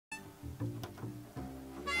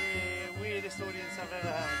biggest audience I've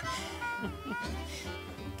ever had.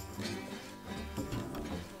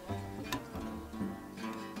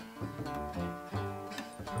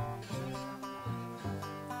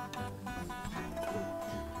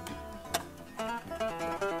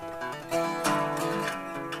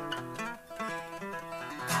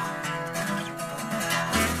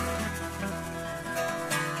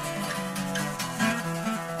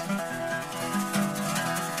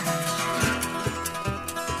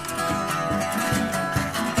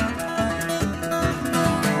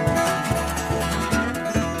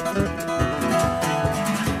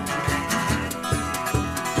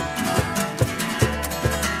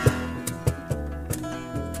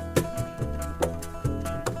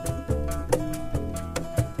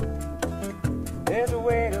 There's a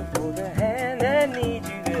way to hold the hand that needs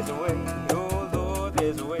you. There's a way, oh Lord,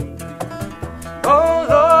 there's a way. Oh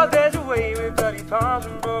Lord, there's a way with bloody palms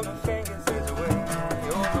and broken fingers. There's a way,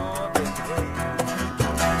 oh Lord, there's a way.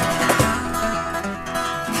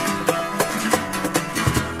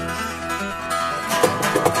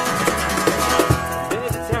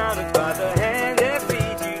 There's a time to find the hand that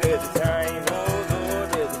feeds you. There's a time, oh Lord,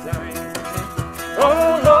 there's a time.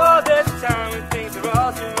 Oh Lord, there's a time when things are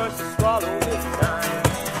all too much to swallow. There's a time.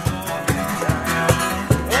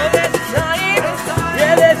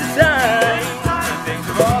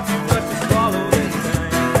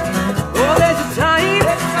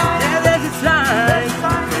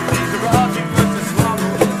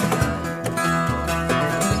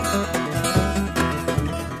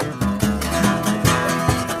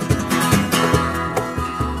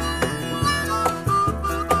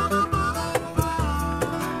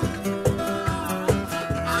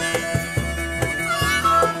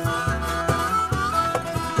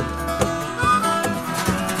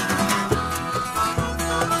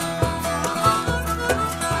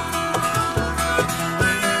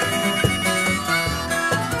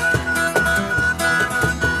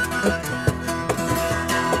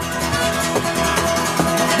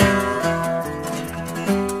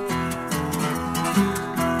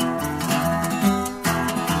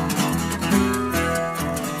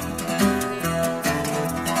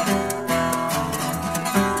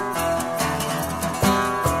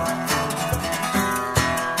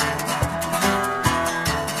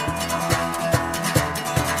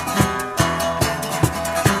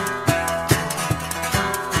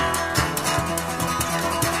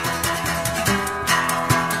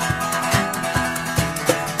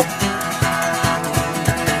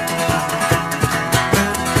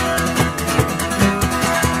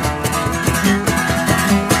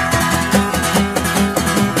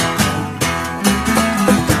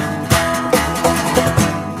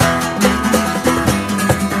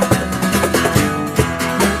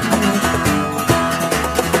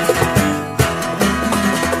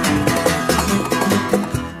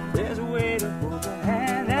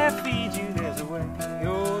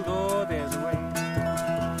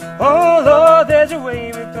 Oh Lord, there's a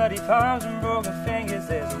way with bloody palms and broken fingers.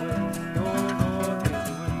 There's a way.